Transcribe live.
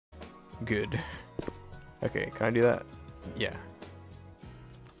Good. Okay, can I do that? Yeah.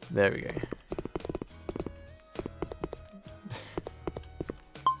 There we go.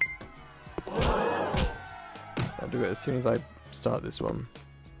 I'll do it as soon as I start this one.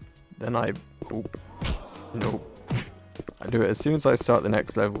 Then I... Oh. Nope. I do it as soon as I start the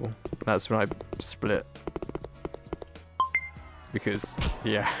next level. That's when I split. Because,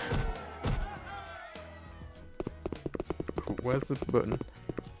 yeah. Where's the button?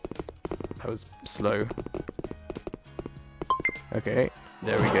 That was slow. Okay,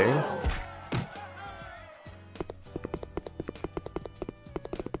 there we go.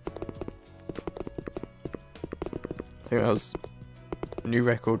 I think that was a new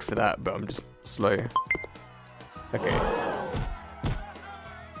record for that, but I'm just slow. Okay.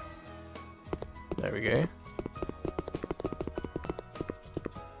 There we go.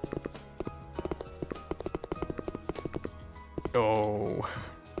 Oh.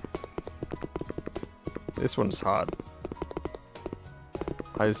 This one's hard.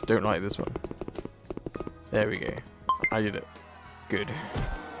 I just don't like this one. There we go. I did it. Good.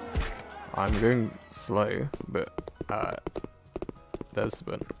 I'm going slow, but there's the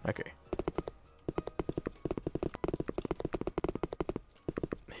button. Okay.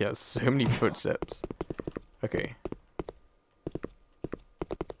 He has so many footsteps. Okay.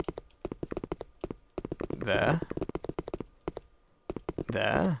 There.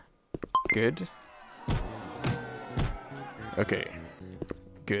 There. Good. Okay.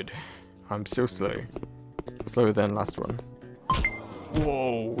 Good. I'm still slow. Slower than last one.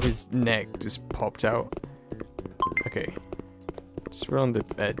 Whoa, his neck just popped out. Okay. Just run on the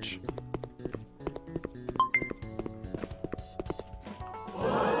edge.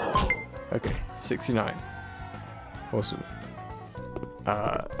 Okay, 69. Awesome.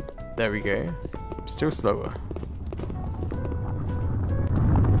 There we go. Still slower.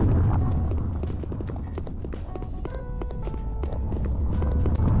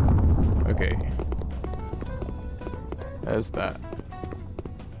 Okay. There's that.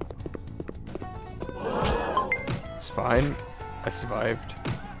 It's fine. I survived.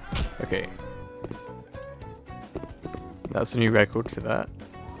 Okay. That's a new record for that.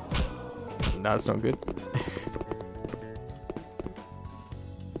 That's not good.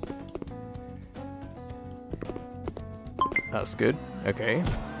 That's good. Okay.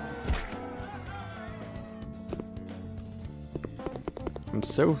 I'm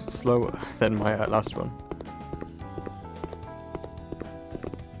so slower than my last one.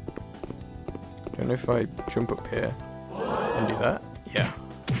 I don't know if I jump up here and do that. Yeah.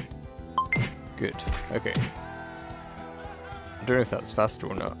 Good. Okay. I don't know if that's faster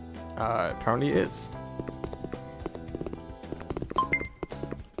or not. Apparently it is.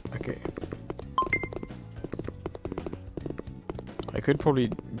 Okay. I could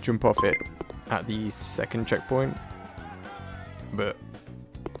probably jump off it at the second checkpoint, but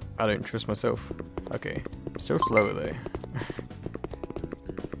I don't trust myself. Okay. Still slower though.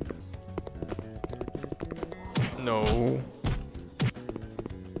 No.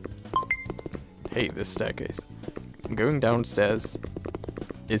 Hate this staircase. Going downstairs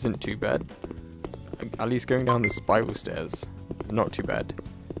isn't too bad. At least going down the spiral stairs, not too bad.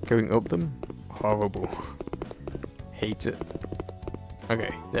 Going up them, horrible. Hate it.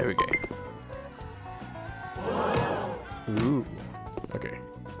 Okay, there we go. Ooh. Okay.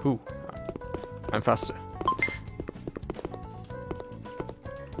 Ooh. I'm faster.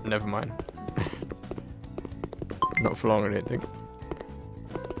 Never mind. Not for long, I don't think.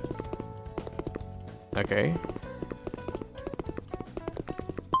 Okay.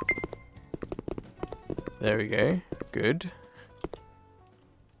 There we go. Good.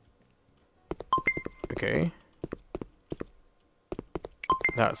 Okay.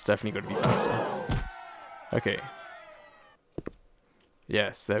 That's definitely going to be faster. Okay.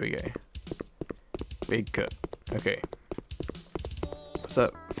 Yes, there we go. Big cut. Okay.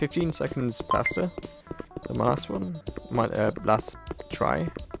 So, 15 seconds faster than my last one. My last try.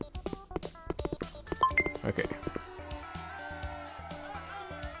 Okay.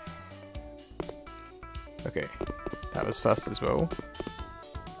 Okay. That was fast as well.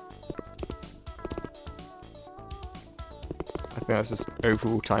 I think that's just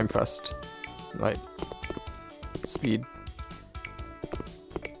overall time fast. Like, speed.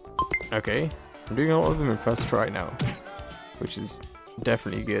 Okay. I'm doing a lot of them in first try now, which is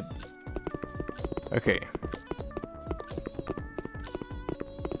definitely good. Okay.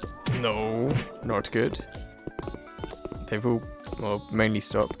 No, not good. They've all, well, mainly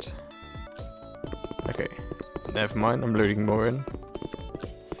stopped. Okay, never mind, I'm loading more in.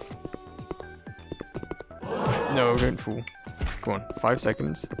 No, don't fall. Come on, 5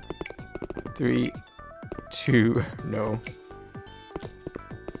 seconds. 3, 2, no.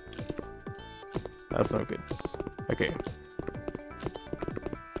 That's not good. Okay.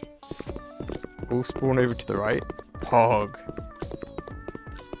 All spawn over to the right. Pog.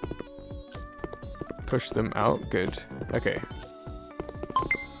 Push them out. Good. Okay.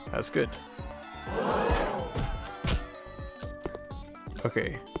 That's good.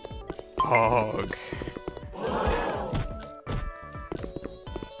 Okay. Pog.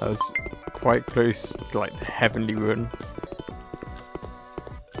 That was quite close to like the heavenly run.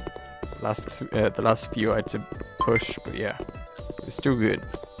 The last few I had to push, but yeah, it's still good.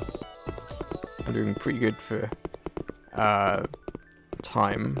 I'm doing pretty good for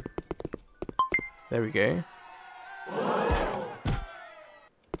time. There we go.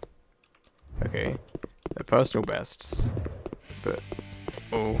 Okay, they're personal bests, but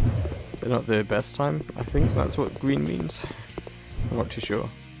oh, they're not the best time. I think that's what green means. I'm not too sure.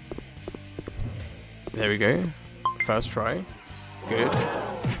 There we go. First try. Good.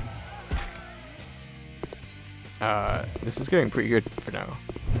 This is going pretty good for now.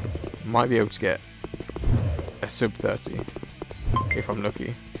 Might be able to get a sub 30 if I'm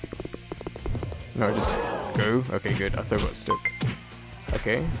lucky. No, just go. Okay, good. I thought I got stuck.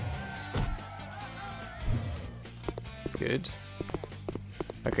 Okay. Good.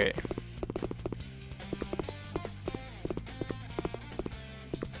 Okay.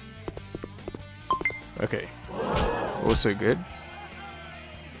 Okay. Also good.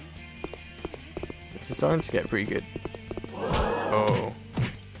 This is starting to get pretty good. Oh.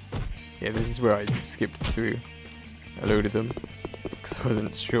 Yeah, this is where I skipped through a load of them. Because I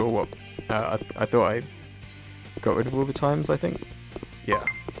wasn't sure what... I thought I got rid of all the times, I think. Yeah.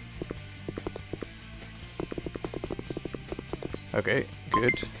 Okay,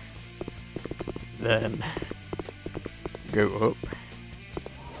 good. Then... go up.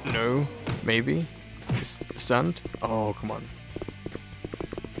 No, maybe. Just stand. Oh, come on.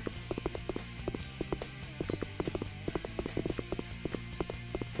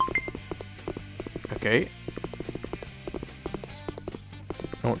 Okay.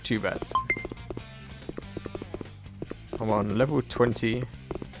 Not too bad. I'm on level 20.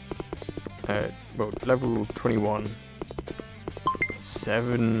 Well, level 21.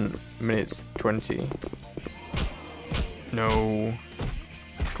 7 minutes 20. No.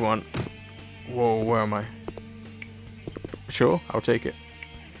 Come on. Whoa, where am I? Sure, I'll take it.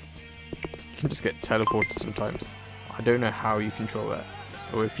 You can just get teleported sometimes. I don't know how you control that.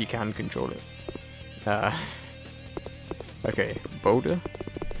 Or if you can control it. Okay, boulder.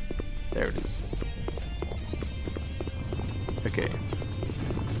 There it is. Okay.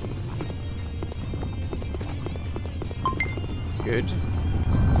 Good.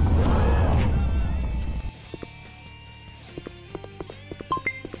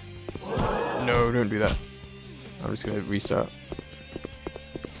 No, don't do that. I'm just gonna restart.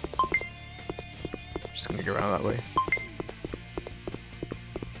 Just gonna go around that way.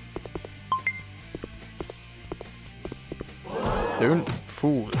 Don't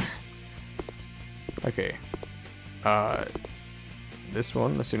fool. Okay. This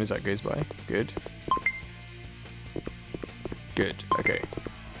one, as soon as that goes by. Good. Good, okay.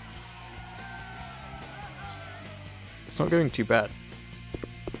 It's not going too bad.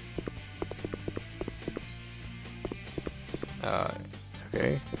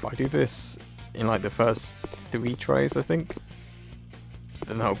 Okay, if I do this in like the first 3 tries, I think,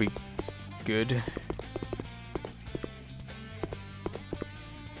 then that'll be good.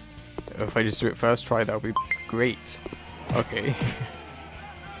 If I just do it first try, that'll be great. Okay.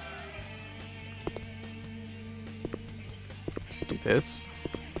 Let's do this.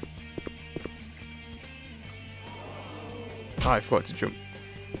 Oh, I forgot to jump.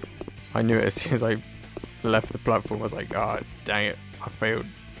 I knew it as soon as I left the platform. I was like, ah, dang it, I failed.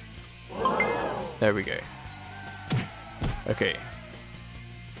 There we go. Okay.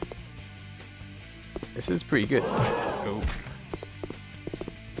 This is pretty good. Oh.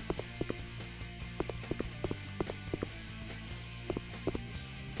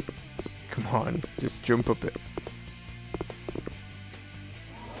 Come on, just jump up it.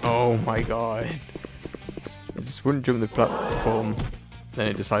 Oh my god. It just wouldn't jump the platform. Then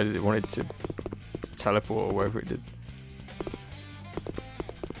it decided it wanted to teleport or whatever it did.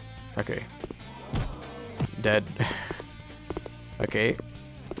 Okay. Dead. Okay.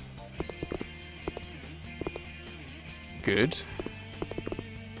 Good.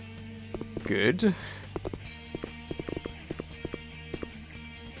 Good.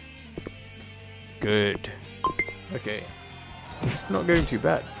 Good. Okay. It's not going too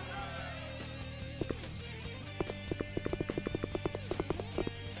bad.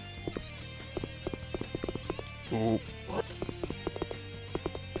 Ooh.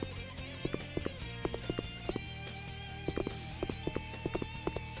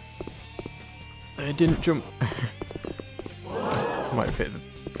 I didn't jump. Might fit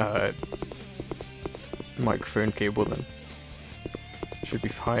the microphone cable then. Should be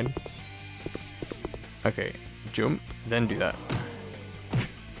fine. Okay, jump, then do that.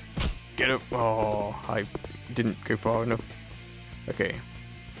 Get up. Oh, I didn't go far enough. Okay.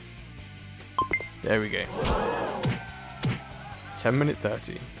 There we go. 10-minute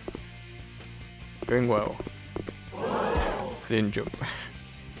 30. Going well. I didn't jump.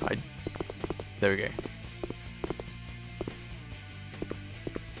 There we go.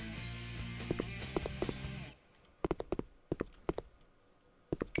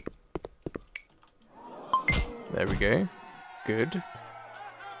 There we go. Good.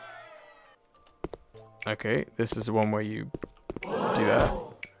 Okay, this is the one where you do that.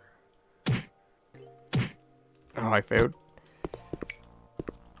 Oh, I failed.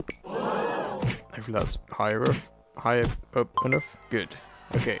 Hopefully that's higher up enough. Good.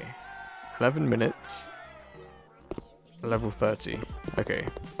 Okay. 11 minutes. Level 30. Okay.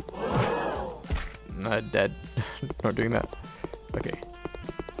 Dead. Not doing that. Okay.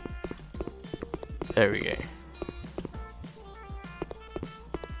 There we go.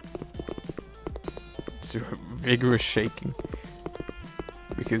 So vigorous shaking.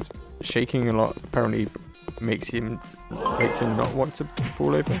 Because shaking a lot apparently makes him not want to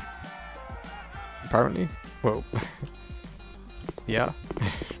fall over. Apparently. Well, yeah.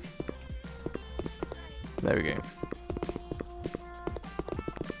 There we go.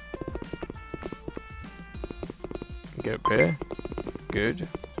 Get up here. Good.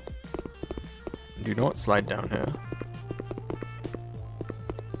 Do not slide down here.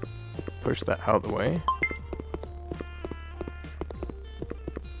 Push that out of the way.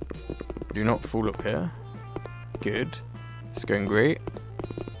 Do not fall up here. Good. It's going great.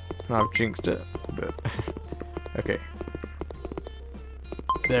 I've jinxed it, but okay.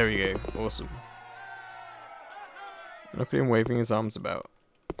 There we go. Awesome. Look at him waving his arms about.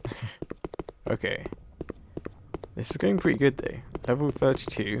 Okay. This is going pretty good though. Level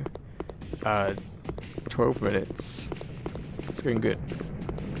 32. 12 minutes. It's going good.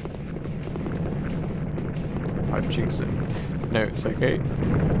 I've jinxed it. No, it's okay.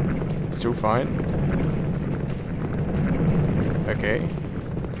 It's still fine. Okay.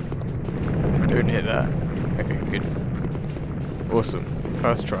 Don't hit that. Okay, good. Awesome.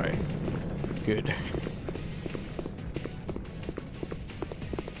 First try. Good.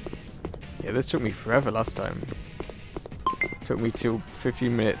 Yeah, this took me forever last time. Took me till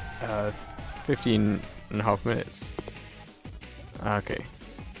 15 and a half minutes. Okay.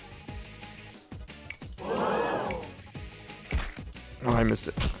 Oh, I missed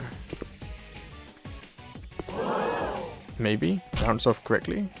it. Maybe? Bounce off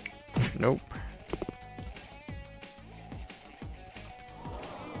correctly? Nope.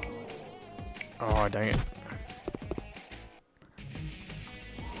 Oh, dang it.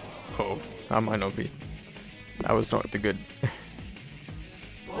 Oh, that might not be. That was not the good.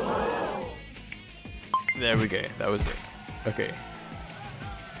 There we go. That was it. Okay.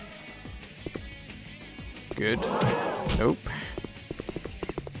 Good. Nope.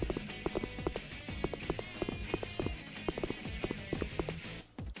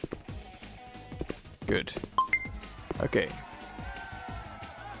 Good. Okay.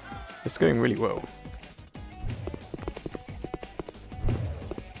 It's going really well.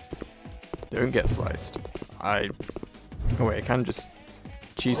 Don't get sliced. Oh wait, I can just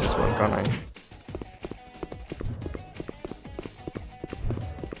cheese this one, can't I?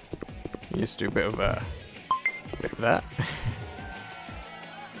 Used to do a bit of that.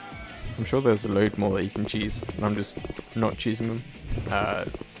 I'm sure there's a load more that you can cheese, and I'm just not cheesing them.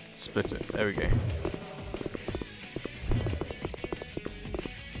 Split it. There we go.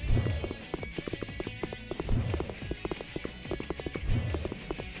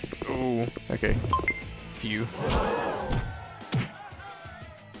 Oh, okay. Phew.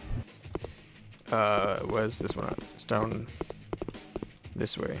 Where's this one at? It's down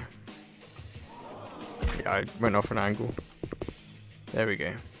this way. Yeah, I went off an angle. There we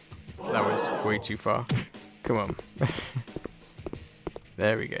go. That was way too far. Come on.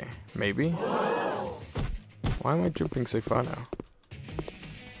 There we go. Maybe? Why am I jumping so far now?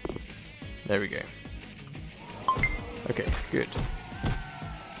 There we go. Okay, good.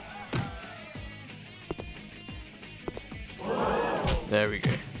 There we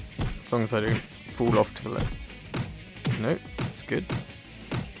go. As long as I don't fall off to the left. No, it's good.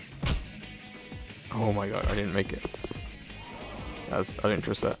 Oh my god, I didn't make it. I don't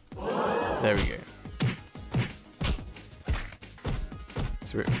trust that. There we go.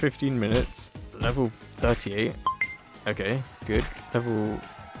 So we're at 15 minutes. Level 38. Okay, good. Level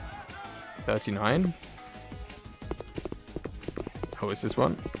 39. Oh, is this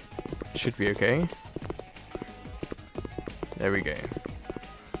one? Should be okay. There we go.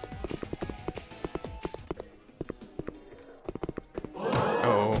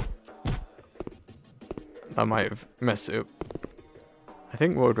 Oh. That might have messed it up. I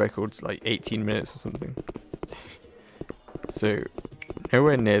think world record's like 18 minutes or something. So,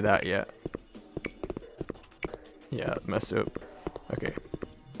 nowhere near that yet. Yeah, messed it up. Okay.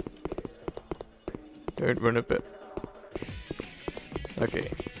 Don't run a bit.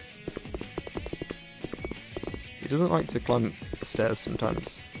 Okay. He doesn't like to climb stairs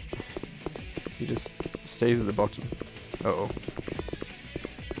sometimes. He just stays at the bottom. Uh-oh.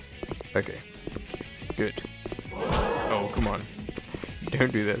 Okay. Good. Oh, come on.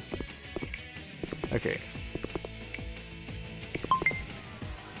 Don't do this. Okay.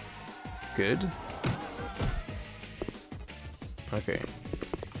 Good. Okay.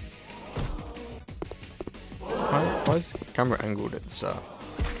 Why is the camera angled at the start?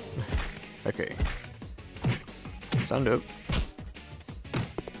 Okay. Stand up.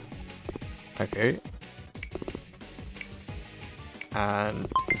 Okay. And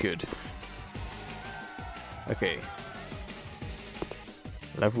good. Okay.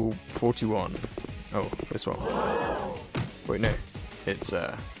 Level 41. Oh, this one. Wait, no. It's,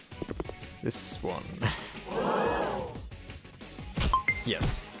 this one.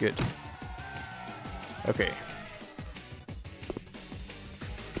 Yes, good. Okay.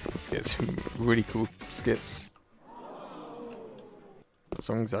 Let's get some really cool skips. As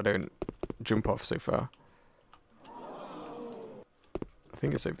long as I don't jump off so far. I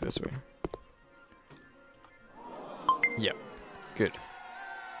think it's over this way. Yep, good.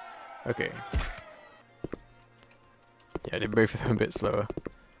 Okay. Yeah, I did both of them a bit slower.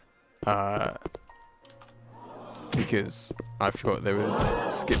 Because I forgot there were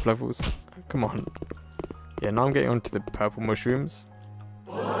skip levels. Come on. Yeah, now I'm getting onto the purple mushrooms.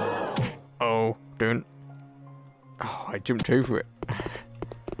 Oh, don't. Oh, I jumped over it.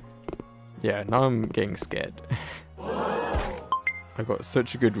 Yeah, now I'm getting scared. I got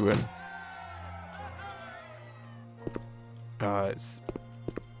such a good run. It's...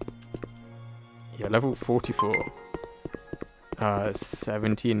 Yeah, level 44.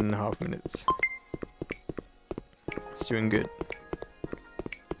 17.5 minutes. It's doing good.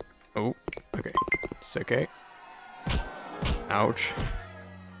 Oh, okay. It's okay. Ouch.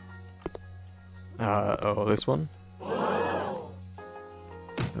 Oh, this one?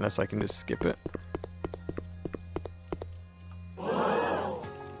 Unless I can just skip it.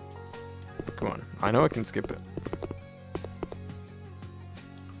 Come on, I know I can skip it.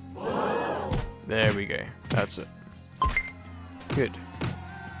 There we go, that's it. Good.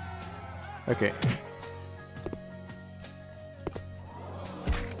 Okay.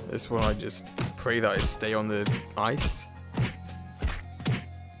 This one I just pray that I stay on the ice.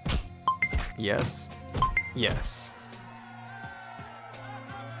 Yes. Yes.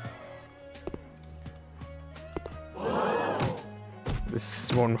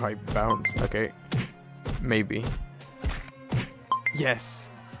 This one I bounce. Okay. Maybe. Yes.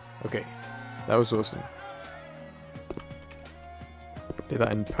 Okay. That was awesome. Did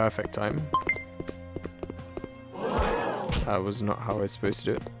that in perfect time. That was not how I was supposed to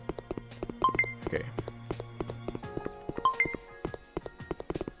do it. Okay.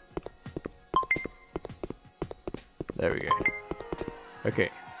 There we go. Okay.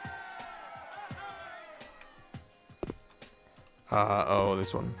 Oh,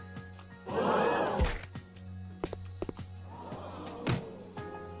 this one.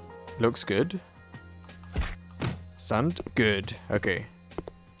 Looks good. Sand? Good. Okay.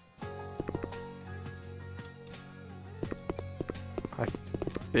 I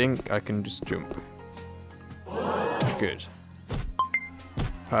think I can just jump. Good.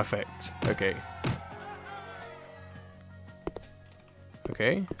 Perfect. Okay.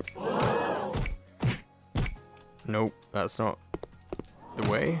 Okay. Nope, that's not the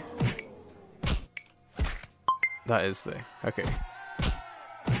way. That is the... Okay.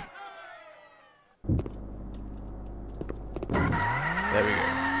 There we go.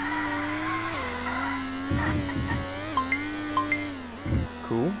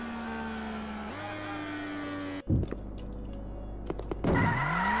 Cool.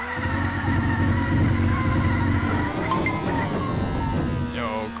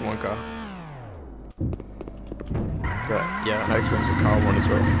 Oh, come on, car. So, yeah, that next one's a car one as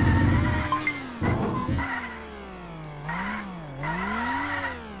well.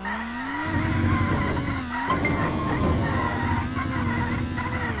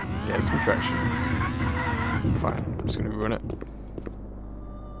 get some traction. Fine, I'm just gonna run it.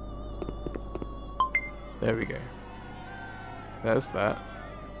 There we go. There's that.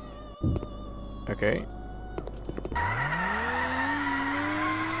 Okay.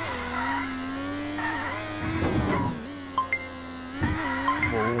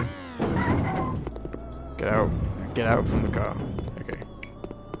 Whoa. Get out. Get out from the car. Okay.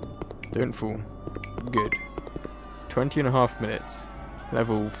 Don't fall. Good. 20.5 minutes.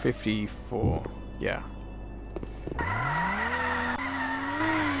 Level 54. Yeah. There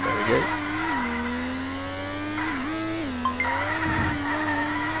we go.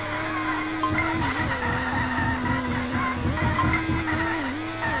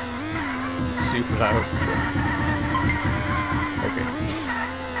 Super loud. Okay.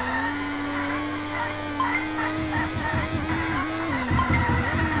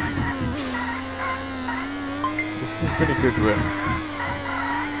 This is a pretty good run.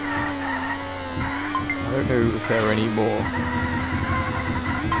 I don't know if there are any more.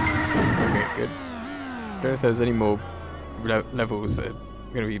 Okay, good. I don't know if there's any more levels that are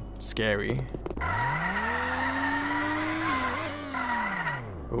going to be scary.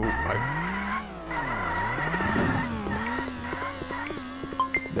 Oh,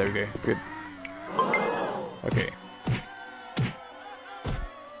 there we go, good. Okay.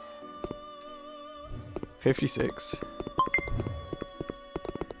 56.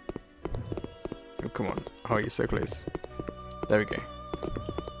 Oh, come on. Oh, you're so close. There we go.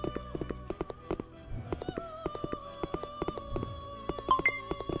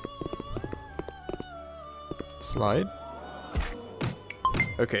 Slide.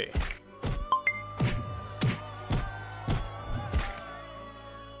 Okay.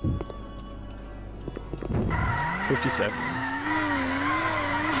 $57.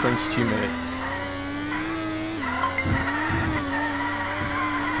 22 minutes.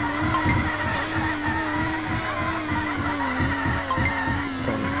 It's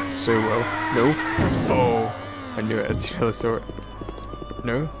gone so well. No. Oh, I knew it as soon as I saw it.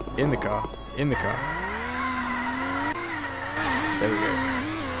 No. In the car. In the car. There we go.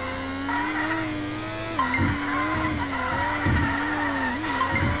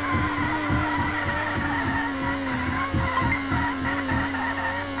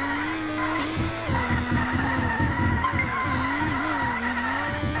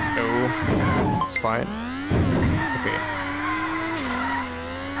 No, it's fine. Okay.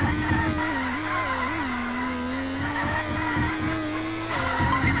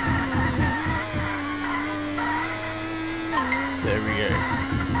 There we go.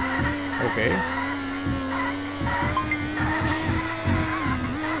 Okay.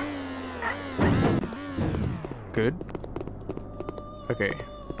 Good. Okay.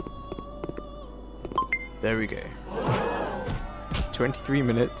 There we go. 23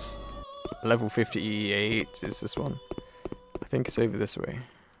 minutes. Level 58 is this one. I think it's over this way.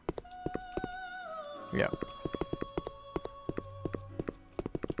 Yeah.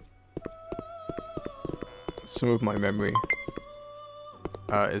 Some of my memory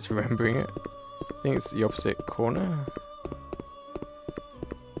is remembering it. I think it's the opposite corner.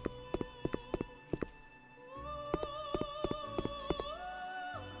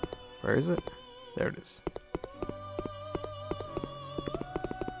 Where is it? There it is.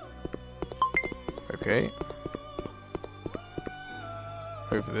 Okay.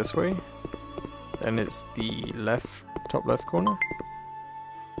 Over this way. Then it's the left, top left corner.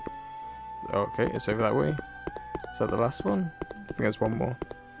 Okay, it's over that way. Is that the last one? I think there's one more.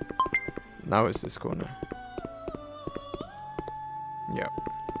 Now it's this corner. Yeah.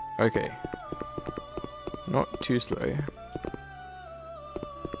 Okay. Not too slow.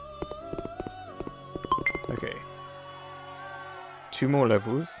 Okay. 2 more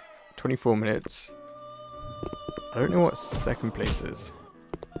levels. 24 minutes. I don't know what second place is.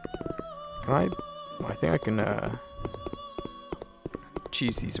 Can I think I can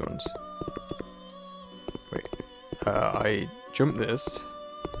choose these ones. Wait. I jump this.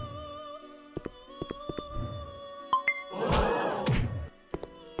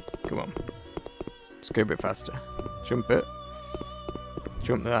 Come on. Let's go a bit faster. Jump it.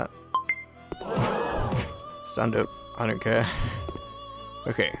 Jump that. Stand up. I don't care.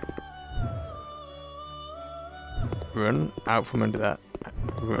 Okay. Run out from under that.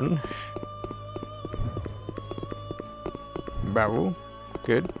 Run. Barrel.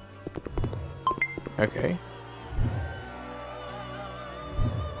 Good. Okay.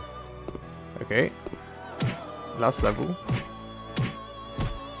 Okay. Last level.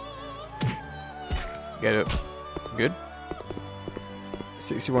 Get up. Good.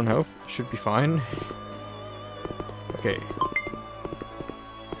 61 health. Should be fine. Okay.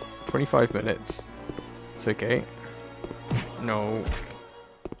 25 minutes. It's okay. No.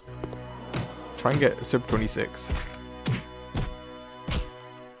 Try and get sub 26.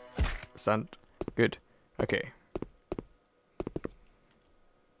 Sand. Good. Okay.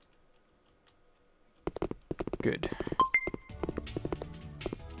 Good.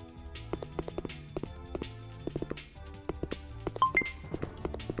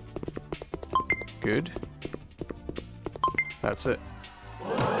 Good. That's it.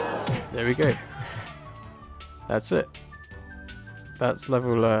 There we go. That's it. That's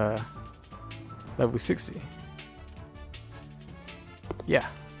level 60. Yeah.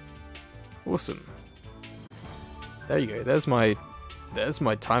 Awesome. There you go. There's my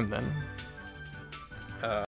time then.